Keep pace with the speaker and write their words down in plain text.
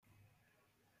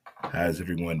How's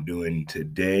everyone doing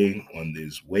today on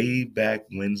this way back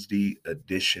Wednesday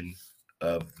edition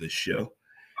of the show?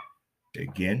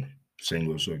 Again, St.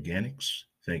 Louis Organics.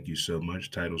 Thank you so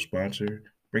much, title sponsor.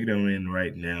 Bring it on in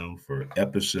right now for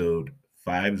episode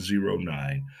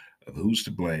 509 of Who's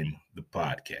to Blame, the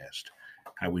podcast.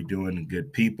 How we doing,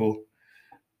 good people?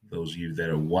 Those of you that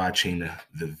are watching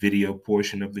the video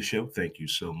portion of the show, thank you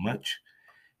so much.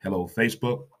 Hello,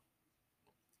 Facebook.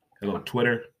 Hello,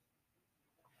 Twitter.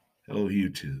 Hello,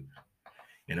 YouTube.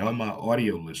 And all my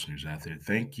audio listeners out there,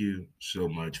 thank you so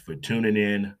much for tuning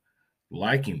in,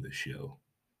 liking the show,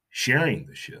 sharing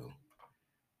the show,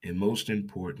 and most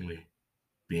importantly,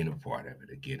 being a part of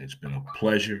it. Again, it's been a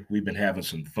pleasure. We've been having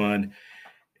some fun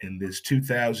in this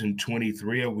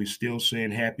 2023. Are we still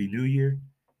saying Happy New Year?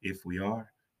 If we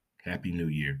are, Happy New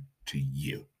Year to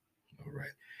you. All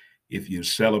right. If you're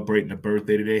celebrating a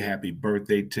birthday today, happy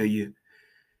birthday to you.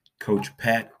 Coach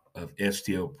Pat of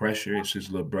STL Pressure. It's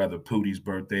his little brother Pootie's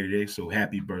birthday today. So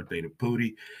happy birthday to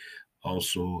Pootie.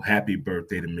 Also, happy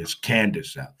birthday to Miss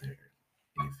Candace out there.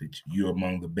 If it's you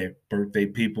among the birthday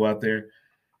people out there,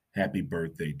 happy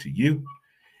birthday to you.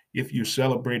 If you're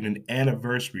celebrating an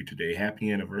anniversary today,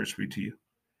 happy anniversary to you.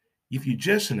 If you're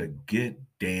just in a good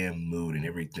damn mood and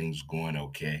everything's going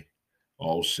okay,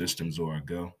 all systems are a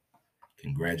go,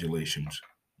 congratulations.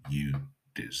 You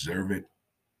deserve it.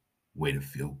 Way to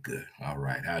feel good. All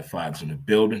right. High fives in the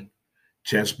building.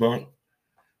 Chest bump.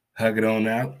 Hug it on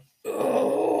out.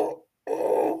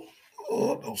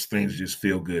 Those things just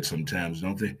feel good sometimes,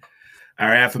 don't they?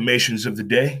 Our affirmations of the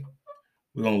day.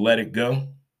 We're going to let it go.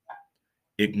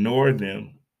 Ignore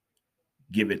them.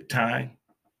 Give it time.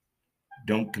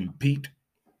 Don't compete.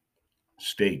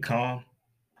 Stay calm.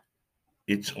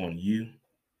 It's on you.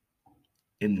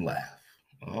 And laugh.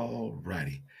 All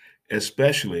righty.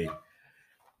 Especially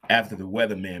after the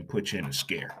weatherman puts you in a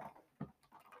scare.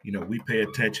 You know, we pay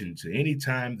attention to any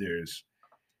time there's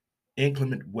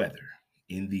inclement weather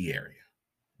in the area.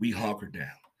 We hunker down.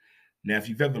 Now, if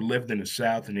you've ever lived in the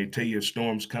South and they tell you a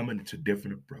storm's coming, it's a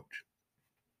different approach.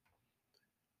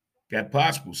 Got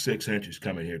possible 6 inches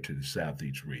coming here to the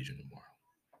Southeast region tomorrow.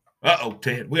 Uh-oh,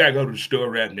 Ted, we got to go to the store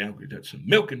right now. We got some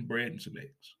milk and bread and some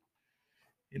eggs.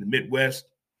 In the Midwest,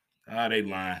 they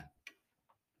lying.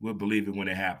 We'll believe it when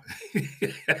it happens.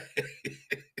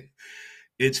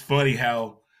 It's funny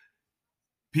how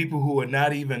people who are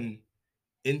not even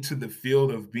into the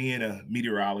field of being a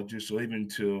meteorologist or even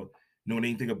to know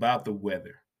anything about the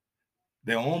weather,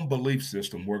 their own belief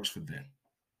system works for them.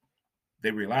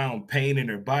 They rely on pain in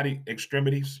their body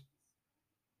extremities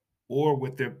or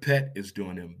what their pet is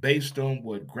doing them based on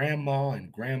what grandma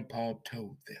and grandpa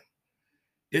told them.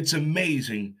 It's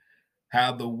amazing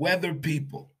how the weather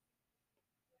people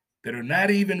that are not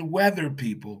even weather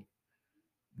people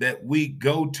that we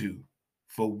go to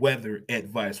for weather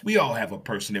advice. We all have a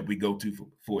person that we go to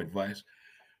for advice.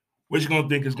 What you gonna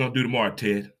think it's gonna do tomorrow,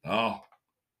 Ted? Oh,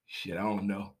 shit, I don't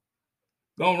know.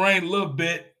 Gonna rain a little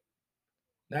bit.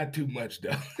 Not too much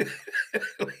though.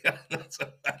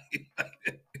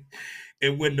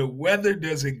 And when the weather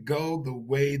doesn't go the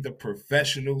way the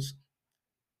professionals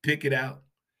pick it out,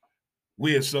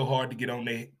 we are so hard to get on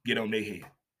their head.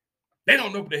 They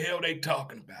don't know what the hell they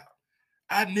talking about.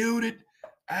 I knew it.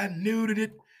 I knew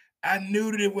it. I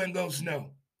knew that it wasn't gonna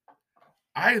snow.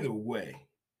 Either way,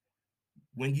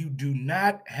 when you do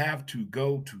not have to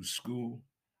go to school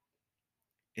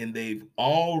and they've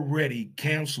already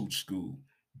canceled school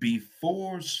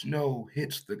before snow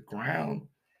hits the ground,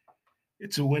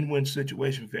 it's a win-win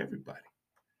situation for everybody.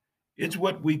 It's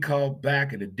what we call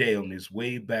back in the day on this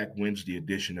way back Wednesday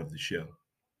edition of the show,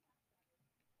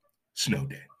 snow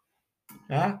day.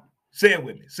 Huh? Say it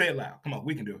with me. Say it loud. Come on,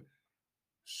 we can do it.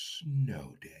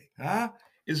 Snow day. Huh?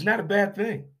 It's not a bad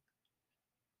thing.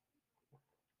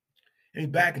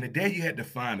 And back in the day, you had to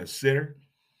find a sitter.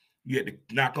 You had to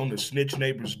knock on the snitch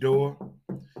neighbor's door.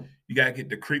 You got to get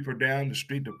the creeper down the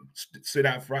street to sit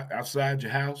outside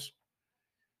your house.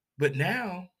 But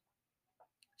now,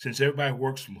 since everybody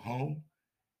works from home,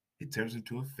 it turns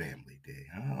into a family day.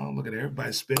 Oh, look at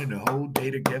everybody spending the whole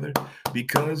day together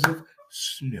because of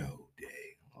snow day.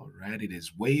 All right, it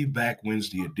is way back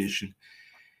Wednesday edition.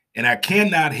 And I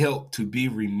cannot help to be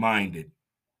reminded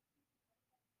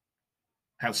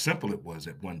how simple it was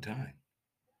at one time.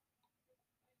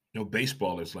 You know,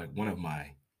 baseball is like one of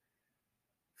my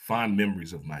fond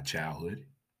memories of my childhood.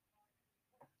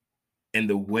 And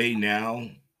the way now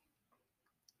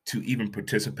to even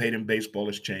participate in baseball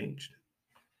has changed.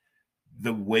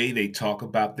 The way they talk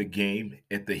about the game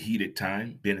at the heated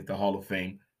time, being at the Hall of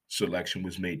Fame selection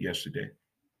was made yesterday.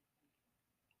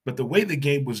 But the way the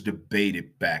game was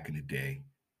debated back in the day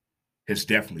has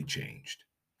definitely changed,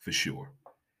 for sure.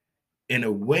 In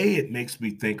a way, it makes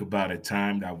me think about a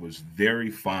time that I was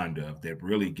very fond of that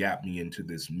really got me into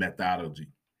this methodology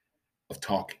of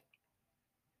talk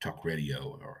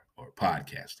radio or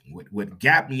podcasting. What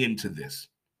got me into this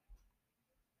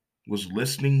was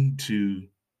listening to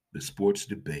the sports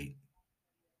debate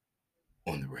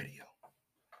on the radio.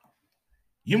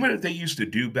 You remember what they used to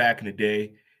do back in the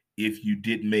day if you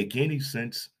didn't make any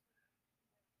sense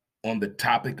on the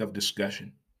topic of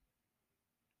discussion?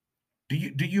 Do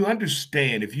you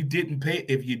understand if you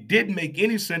didn't make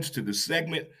any sense to the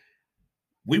segment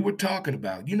we were talking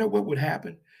about, you know what would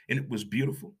happen? And it was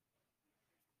beautiful.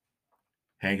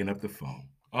 Hanging up the phone.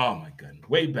 Oh my goodness.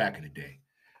 Way back in the day.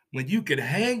 When you could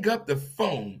hang up the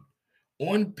phone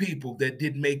on people that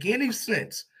didn't make any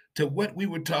sense to what we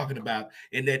were talking about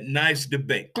in that nice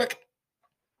debate. Click.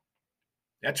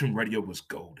 That's when radio was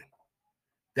golden.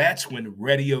 That's when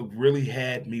radio really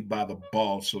had me by the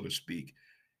ball, so to speak.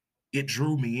 It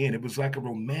drew me in. It was like a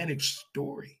romantic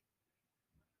story.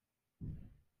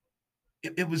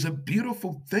 It was a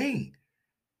beautiful thing.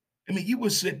 I mean, you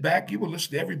would sit back, you would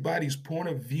listen to everybody's point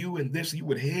of view, and this, you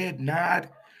would head nod,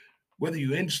 whether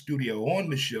you're in studio, on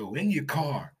the show, in your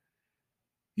car.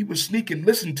 You would sneak and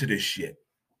listen to this shit.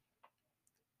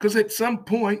 Because at some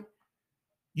point,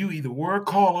 you either were a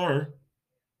caller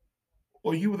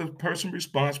or you were the person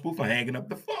responsible for hanging up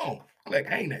the phone. Click,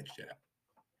 hang that shit up.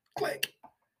 Click.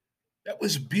 That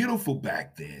was beautiful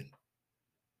back then.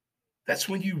 That's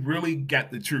when you really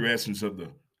got the true essence of the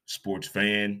sports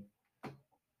fan,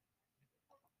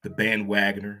 the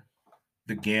bandwagoner,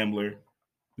 the gambler,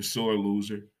 the sore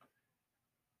loser.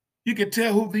 You could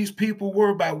tell who these people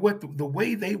were by what the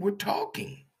way they were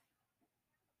talking.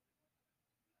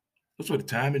 Those were the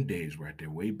time and days right there,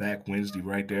 way back Wednesday,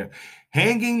 right there,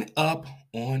 hanging up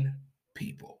on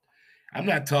people. I'm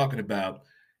not talking about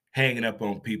hanging up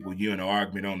on people, you in an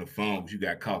argument on the phone because you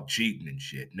got caught cheating and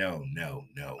shit. No, no,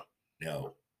 no,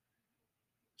 no.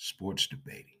 Sports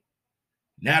debating.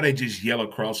 Now they just yell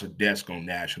across a desk on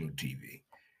national TV.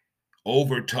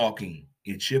 Over talking,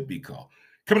 it should be called.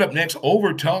 Coming up next,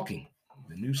 Over Talking,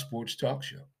 the new sports talk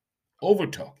show. Over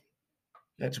talking.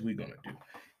 That's what we're going to do.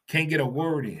 Can't get a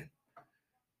word in.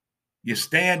 You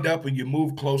stand up and you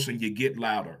move closer and you get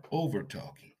louder. Over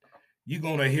talking. You're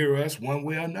going to hear us one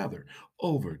way or another.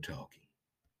 Over talking.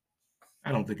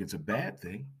 I don't think it's a bad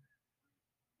thing.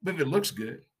 But if it looks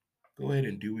good, go ahead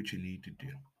and do what you need to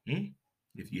do.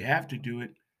 If you have to do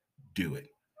it, do it.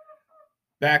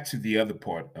 Back to the other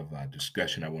part of our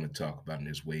discussion I want to talk about in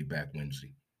this way back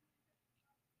Wednesday.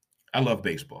 I love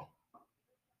baseball.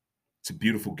 It's a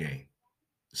beautiful game.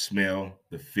 The smell,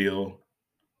 the feel,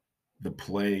 the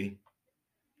play,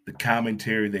 the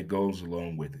commentary that goes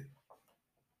along with it.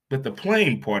 But the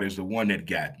playing part is the one that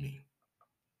got me.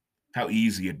 How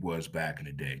easy it was back in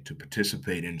the day to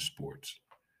participate in sports.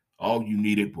 All you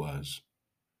needed was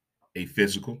a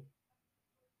physical,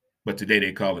 but today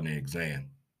they call it an exam.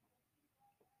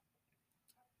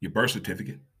 Your birth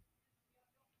certificate.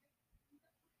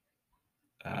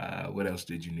 What else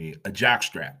did you need? A jock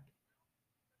strap.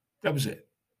 That was it.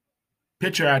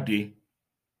 Picture ID.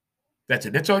 That's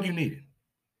it. That's all you needed.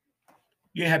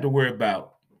 You didn't have to worry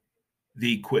about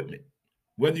the equipment.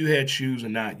 Whether you had shoes or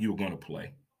not, you were going to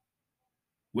play.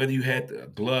 Whether you had a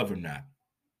glove or not.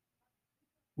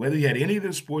 Whether you had any of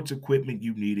the sports equipment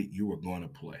you needed, you were going to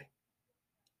play.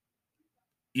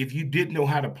 If you didn't know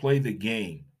how to play the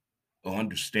game or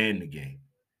understand the game,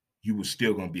 you were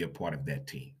still going to be a part of that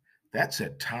team. That's a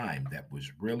time that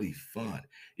was really fun.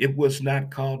 It was not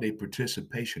called a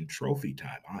participation trophy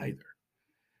time either.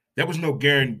 There was no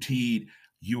guaranteed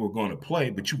you were going to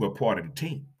play, but you were part of the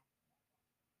team.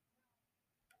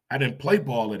 I didn't play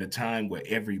ball at a time where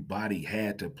everybody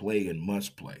had to play and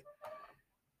must play.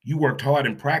 You worked hard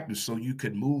in practice so you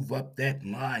could move up that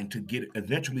line to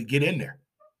eventually get in there.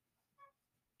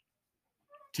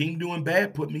 Team doing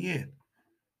bad, put me in.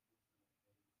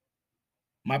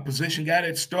 My position guy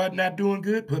that started not doing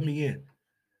good, put me in.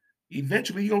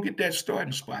 Eventually, you're going to get that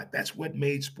starting spot. That's what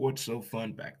made sports so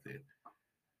fun back then.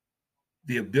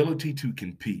 The ability to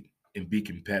compete and be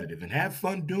competitive and have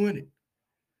fun doing it.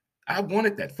 I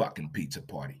wanted that fucking pizza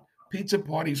party. Pizza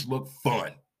parties look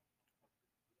fun.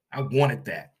 I wanted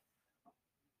that.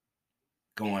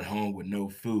 Going home with no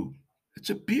food. It's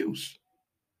abuse.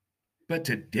 But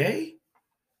today,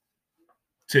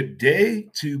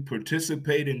 to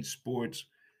participate in sports,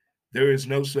 there is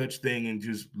no such thing in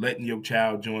just letting your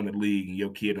child join the league and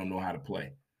your kid don't know how to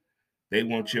play. They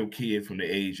want your kid from the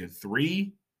age of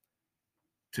 3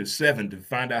 to 7 to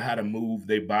find out how to move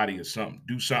their body or something,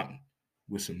 do something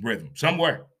with some rhythm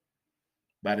somewhere.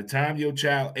 By the time your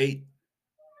child 8,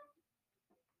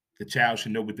 The child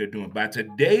should know what they're doing. By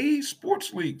today's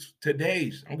sports leagues,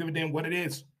 today's, I don't give a damn what it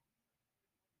is.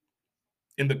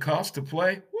 And the cost to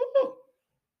play, woo,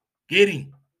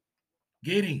 getting.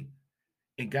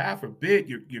 And God forbid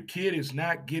your kid is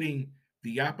not getting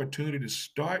the opportunity to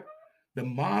start. The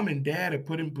mom and dad are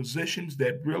put in positions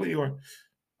that really are,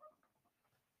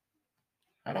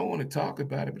 I don't want to talk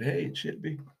about it, but hey, it should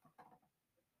be.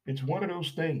 It's one of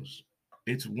those things.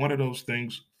 It's one of those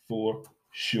things for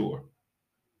sure.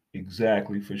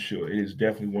 Exactly, for sure. It is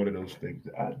definitely one of those things.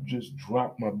 I just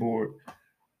dropped my board.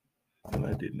 No,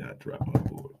 I did not drop my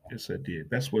board. Yes, I did.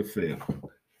 That's what failed.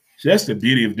 So that's the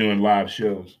beauty of doing live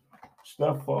shows.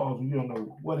 Stuff falls and you don't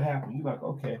know what happened. You're like,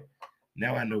 okay,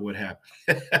 now I know what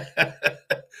happened.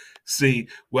 See,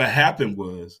 what happened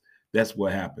was that's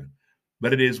what happened.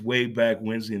 But it is way back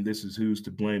Wednesday, and this is Who's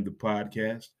to Blame the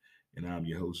podcast. And I'm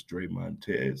your host, Dre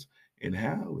Montez. And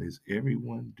how is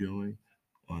everyone doing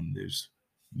on this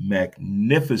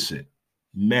magnificent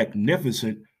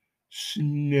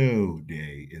snow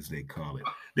day, as they call it?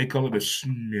 They call it a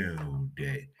snow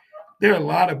day. There are a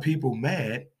lot of people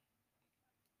mad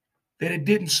that it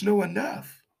didn't snow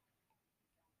enough.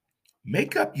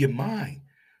 Make up your mind.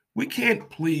 We can't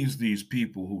please these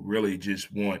people who really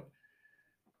just want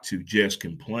to just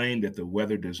complain that the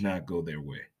weather does not go their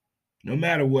way. No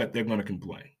matter what, they're going to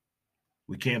complain.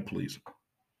 We can't please them.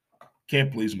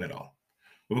 Can't please them at all.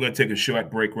 But we're going to take a short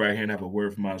break right here and have a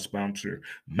word from our sponsor,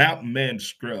 Mountain Man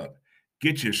Scrub.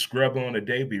 Get your scrub on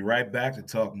today. Be right back to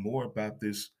talk more about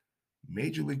this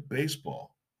Major League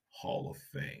Baseball Hall of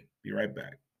Fame. Be right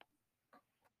back.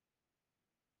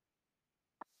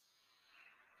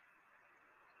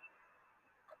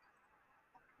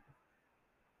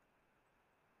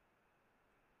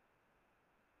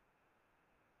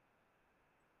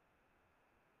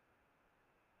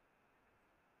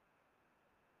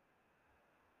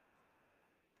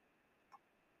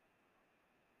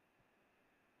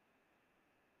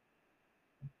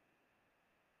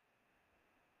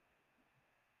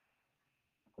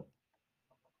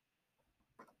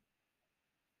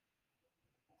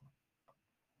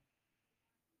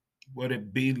 What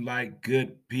it be like,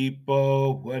 good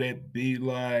people? What it be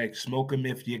like? Smoke them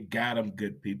if you got them,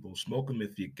 good people. Smoke them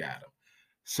if you got them.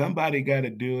 Somebody got to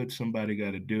do it. Somebody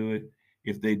got to do it.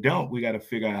 If they don't, we got to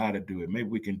figure out how to do it. Maybe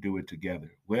we can do it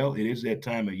together. Well, it is that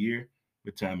time of year.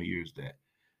 What time of year is that?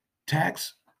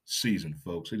 Tax season,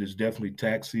 folks. It is definitely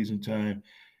tax season time.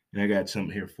 And I got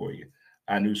something here for you.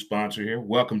 Our new sponsor here.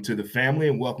 Welcome to the family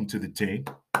and welcome to the team.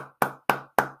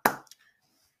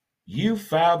 You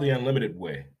file the unlimited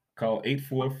way. Call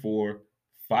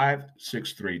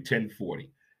 844-563-1040.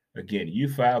 Again, you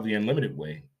file the unlimited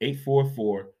way,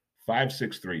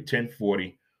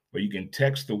 844-563-1040, or you can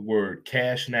text the word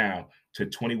cash now to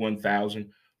 21,000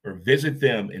 or visit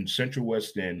them in Central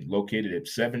West End, located at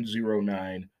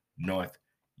 709 North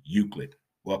Euclid.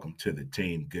 Welcome to the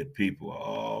team, good people.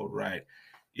 All right.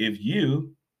 If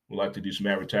you would like to do some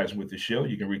advertising with the show,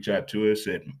 you can reach out to us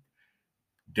at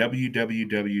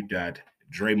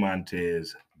www.dremontez.com.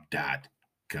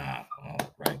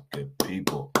 All right, good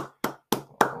people.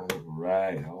 All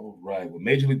right, all right. Well,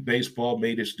 Major League Baseball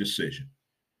made its decision.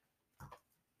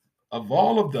 Of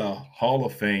all of the Hall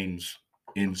of Fames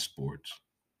in sports,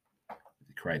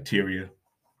 the criteria,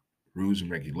 rules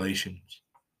and regulations,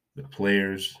 the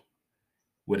players,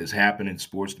 what has happened in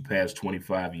sports the past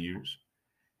 25 years,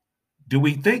 do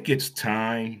we think it's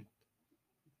time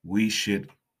we should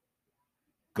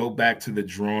go back to the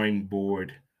drawing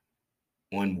board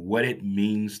on what it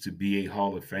means to be a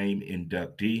Hall of Fame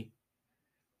inductee,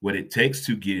 what it takes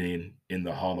to get in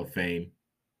the Hall of Fame,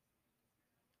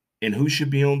 and who should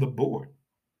be on the board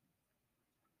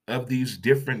of these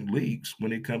different leagues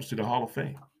when it comes to the Hall of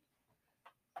Fame?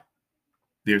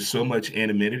 There's so much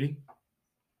anonymity.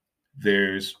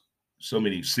 There's so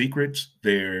many secrets.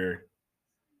 They're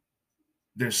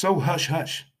so hush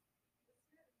hush.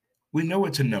 We know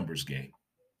it's a numbers game.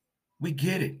 We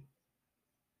get it.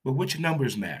 But which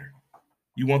numbers matter?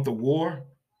 You want the WAR?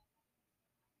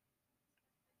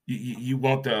 You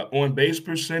want the on base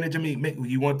percentage? I mean,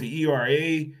 you want the ERA?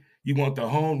 You want the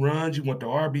home runs? You want the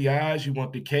RBIs? You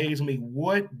want the Ks? I mean,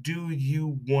 what do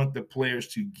you want the players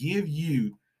to give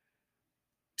you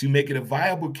to make it a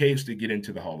viable case to get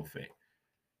into the Hall of Fame?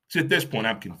 So at this point,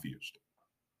 I'm confused.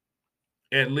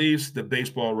 At least the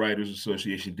Baseball Writers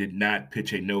Association did not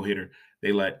pitch a no hitter.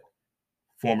 They let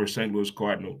former St. Louis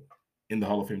Cardinal in the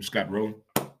Hall of Fame, Scott Rowland.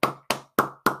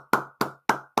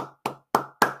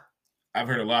 I've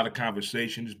heard a lot of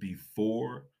conversations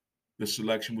before the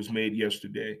selection was made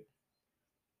yesterday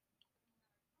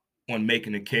on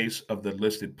making a case of the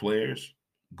listed players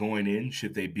going in,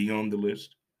 should they be on the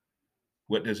list.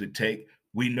 What does it take?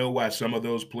 We know why some of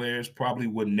those players probably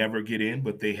would never get in,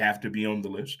 but they have to be on the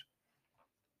list.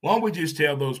 Why don't we just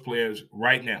tell those players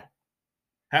right now?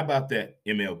 How about that,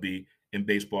 MLB and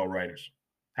baseball writers?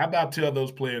 How about tell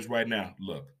those players right now,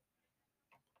 look,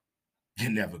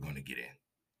 you're never going to get in.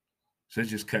 So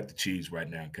let's just cut the cheese right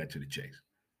now and cut to the chase.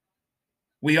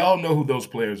 We all know who those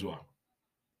players are.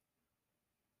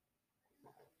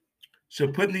 So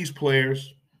putting these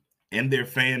players and their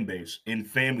fan base and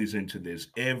families into this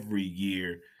every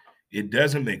year, it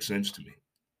doesn't make sense to me.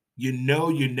 You know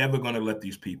you're never going to let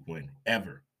these people in,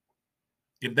 ever.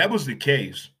 If that was the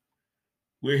case,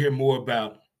 we'll hear more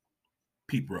about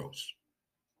Pete Rose.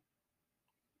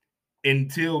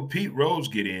 Until Pete Rose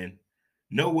get in,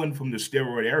 no one from the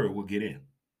steroid era will get in.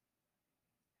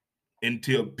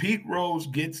 Until Pete Rose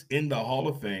gets in the Hall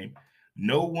of Fame,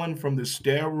 no one from the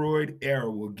steroid era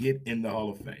will get in the Hall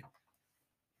of Fame.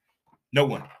 No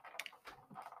one.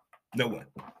 No one.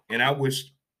 And I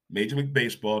wish Major League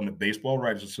Baseball and the Baseball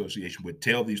Writers Association would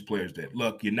tell these players that,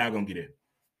 look, you're not going to get in.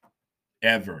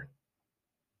 Ever.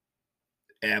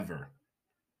 Ever.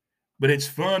 But it's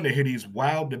fun to hear these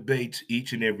wild debates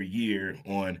each and every year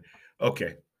on,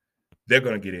 okay, they're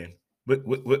going to get in.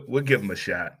 We'll give them a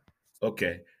shot.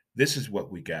 Okay, this is what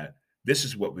we got. This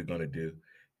is what we're going to do.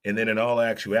 And then in all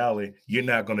actuality, you're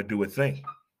not going to do a thing.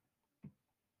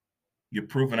 You're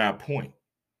proving our point.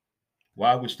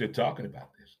 Why are we still talking about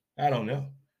this? I don't know.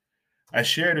 I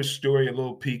shared a story, a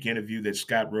little peek interview that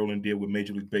Scott Rowland did with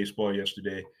Major League Baseball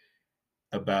yesterday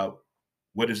about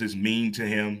what does this mean to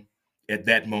him. At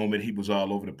that moment, he was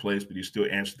all over the place, but he still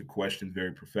answered the question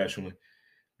very professionally.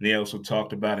 And they also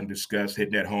talked about and discussed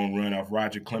hitting that home run off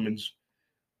Roger Clemens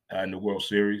in the World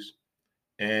Series.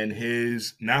 And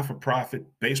his not-for-profit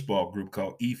baseball group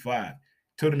called E5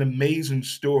 told an amazing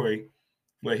story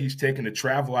where he's taking the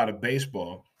travel out of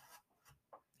baseball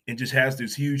and just has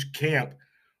this huge camp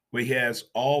where he has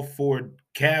all 4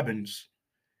 cabins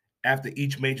after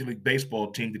each Major League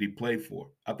Baseball team that he played for.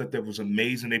 I thought that was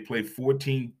amazing. They played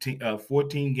 14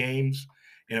 games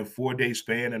in a 4-day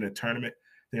span in a tournament.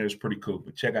 I think it was pretty cool.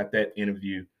 But check out that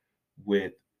interview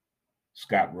with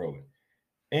Scott Rowland.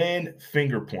 And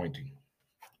finger pointing.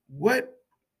 What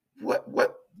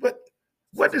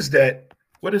does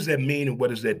that mean, and what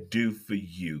does that do for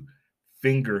you?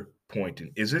 Finger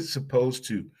pointing. Is it supposed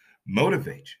to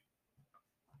motivate you,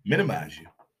 minimize you,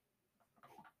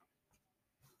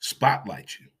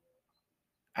 spotlight you?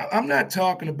 I'm not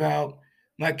talking about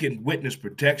like in witness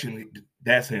protection.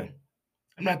 That's him.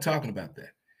 I'm not talking about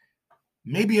that.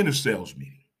 Maybe in a sales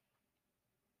meeting,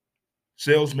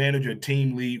 sales manager,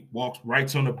 team lead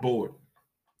writes on the board.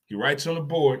 He writes on the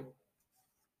board,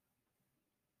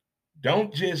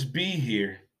 don't just be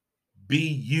here, be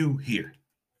you here.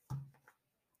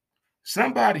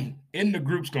 Somebody in the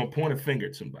group's going to point a finger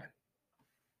at somebody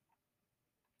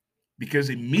because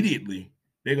immediately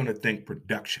they're going to think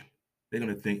production. They're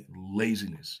going to think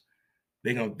laziness.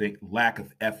 They're going to think lack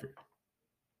of effort.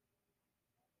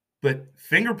 But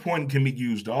finger pointing can be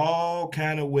used all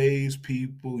kind of ways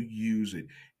people use it.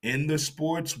 In the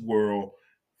sports world,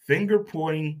 finger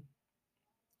pointing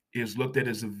is looked at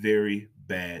as a very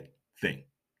bad thing.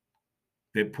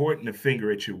 They're pointing the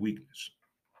finger at your weakness.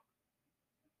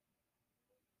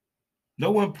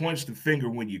 No one points the finger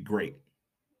when you're great.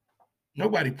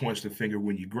 Nobody points the finger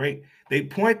when you're great. They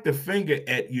point the finger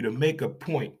at you to make a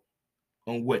point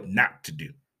on what not to do.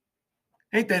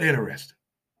 Ain't that interesting?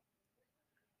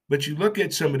 But you look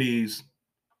at some of these,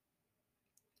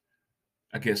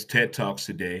 I guess, TED Talks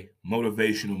today,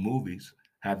 motivational movies,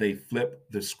 how they flip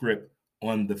the script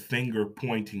on the finger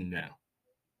pointing now.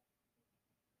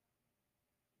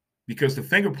 Because the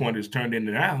finger pointer is turned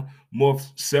into now more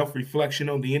self-reflection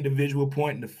on the individual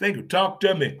pointing the finger. Talk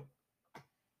to me.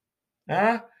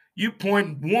 Huh? You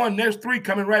point one, there's 3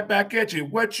 coming right back at you.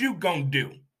 What you gonna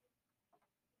do?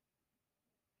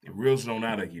 It reels it on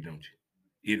out of you, don't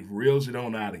you? It reels it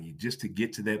on out of you just to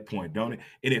get to that point, don't it?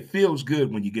 And it feels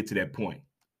good when you get to that point.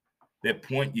 That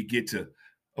point you get to,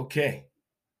 okay,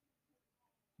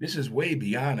 this is way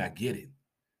beyond I get it.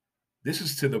 This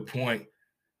is to the point,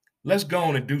 let's go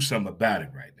on and do something about it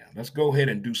right now. Let's go ahead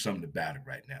and do something about it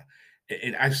right now.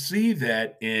 And I see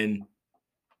that in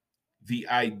the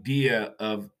idea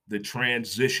of the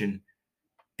transition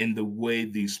in the way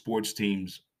these sports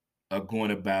teams are going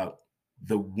about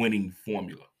the winning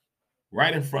formula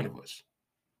right in front of us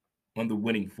on the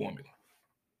winning formula.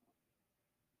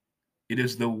 It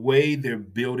is the way they're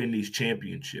building these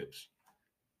championships.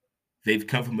 They've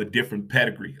come from a different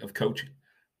pedigree of coaching,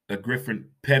 a different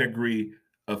pedigree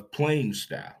of playing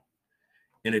style,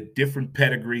 and a different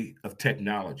pedigree of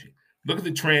technology. Look at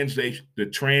the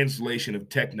translation of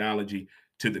technology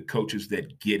to the coaches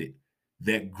that get it,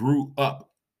 that grew up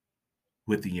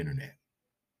with the internet,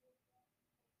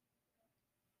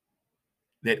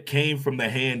 that came from the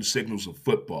hand signals of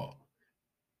football.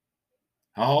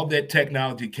 All that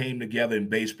technology came together in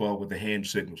baseball with the hand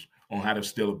signals on how to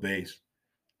steal a base,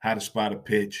 how to spot a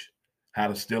pitch, how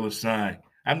to steal a sign.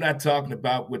 I'm not talking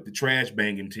about what the trash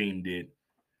banging team did,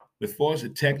 but as far as the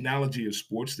technology of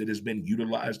sports that has been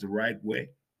utilized the right way,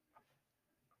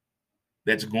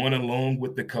 that's going along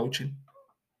with the coaching,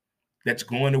 that's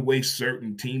going away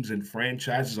certain teams and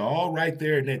franchises, all right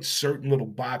there in that certain little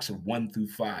box of 1 through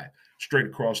 5, straight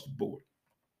across the board.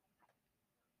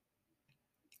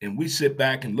 And we sit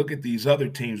back and look at these other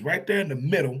teams right there in the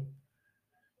middle,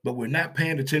 but we're not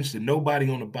paying attention to nobody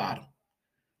on the bottom.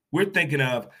 We're thinking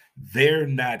of they're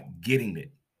not getting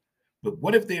it. But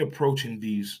what if they're approaching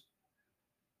these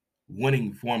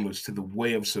winning formulas to the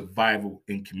way of survival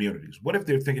in communities? What if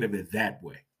they're thinking of it that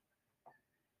way?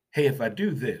 Hey, if I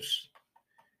do this,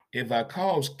 if I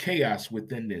cause chaos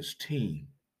within this team,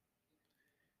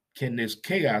 can this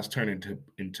chaos turn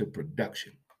into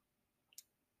production?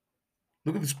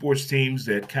 Look at the sports teams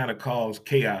that kind of cause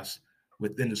chaos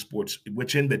within the sports,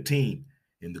 within the team,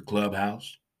 in the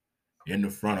clubhouse, in the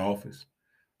front office.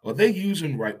 Are they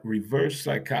using reverse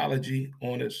psychology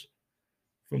on us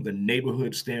from the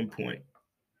neighborhood standpoint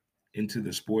into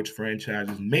the sports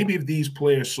franchises? Maybe if these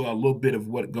players saw a little bit of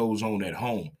what goes on at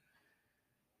home,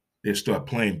 they'll start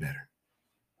playing better.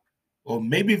 Or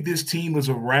maybe if this team is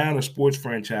around a sports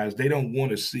franchise, they don't want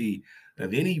to see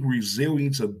of any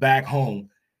resilience of back home,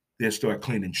 they'll start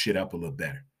cleaning shit up a little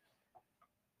better.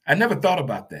 I never thought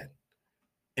about that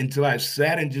until I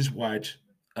sat and just watched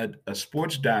a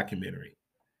sports documentary.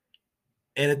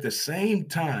 And at the same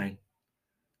time,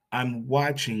 I'm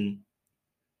watching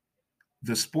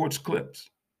the sports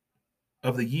clips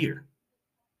of the year.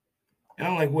 And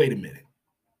I'm like, wait a minute.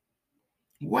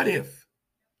 What if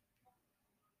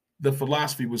the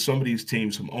philosophy with some of these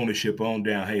teams from ownership on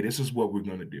down, hey, this is what we're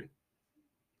going to do.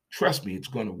 Trust me, it's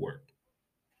going to work.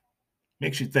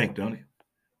 Makes you think, don't it?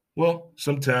 Well,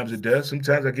 sometimes it does.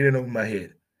 Sometimes I get it over my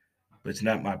head, but it's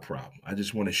not my problem. I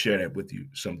just want to share that with you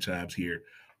sometimes here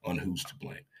on Who's to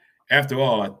Blame. After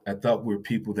all, I thought we were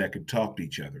people that could talk to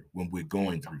each other when we're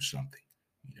going through something.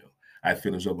 You know, I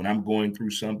feel as though when I'm going through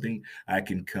something, I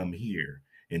can come here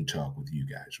and talk with you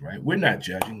guys, right? We're not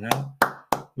judging, huh?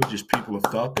 We're just people of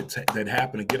thought that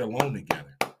happen to get along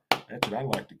together. That's what I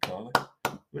like to call it.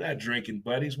 We're not drinking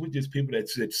buddies. We're just people that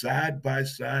sit side by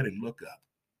side and look up.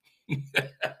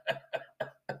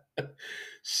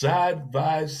 Side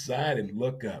by side and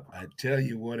look up. I tell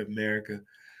you what, America,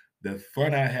 the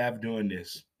fun I have doing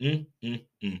this. If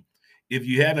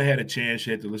you haven't had a chance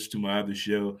yet to listen to my other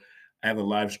show, I have a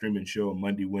live streaming show on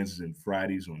Monday, Wednesdays, and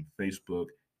Fridays on Facebook,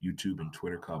 YouTube, and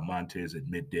Twitter called Montez at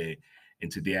Midday.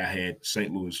 And today I had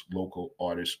St. Louis local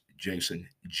artist Jason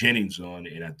Jennings on.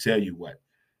 And I tell you what,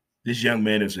 this young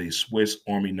man is a Swiss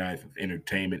Army knife of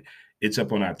entertainment. It's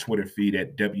up on our Twitter feed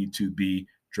at W2B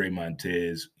Dre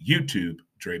Montez, YouTube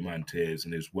Dre Montez,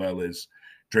 and as well as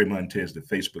Dre Montez, the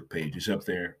Facebook page. It's up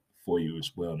there for you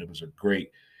as well. And it was a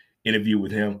great interview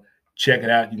with him. Check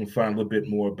it out. You can find a little bit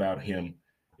more about him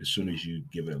as soon as you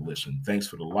give it a listen. Thanks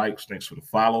for the likes. Thanks for the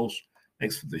follows.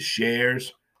 Thanks for the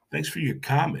shares. Thanks for your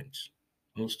comments,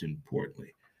 most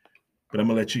importantly. But I'm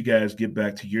going to let you guys get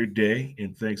back to your day.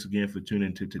 And thanks again for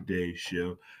tuning to today's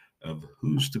show of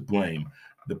Who's to Blame,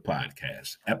 the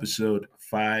podcast, episode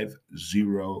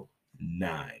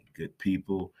 509. Good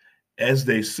people, as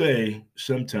they say,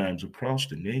 sometimes across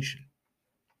the nation.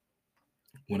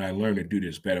 When I learn to do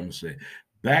this better, I'm going to say,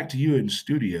 back to you in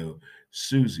studio,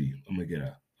 Susie. I'm going to get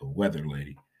a weather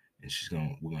lady, and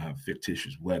we're going to have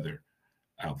fictitious weather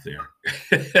out there.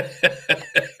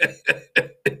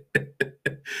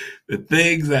 The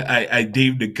things that I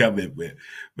deem to come in with.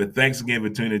 But thanks again for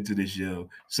tuning into the show.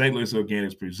 St. Louis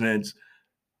Organics presents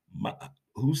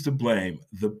Who's to Blame,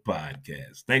 the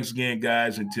podcast. Thanks again,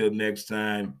 guys. Until next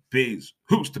time, peace.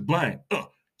 Who's to blame?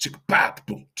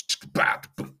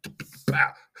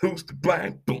 Who's to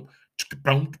blame?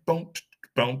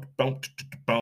 Boom.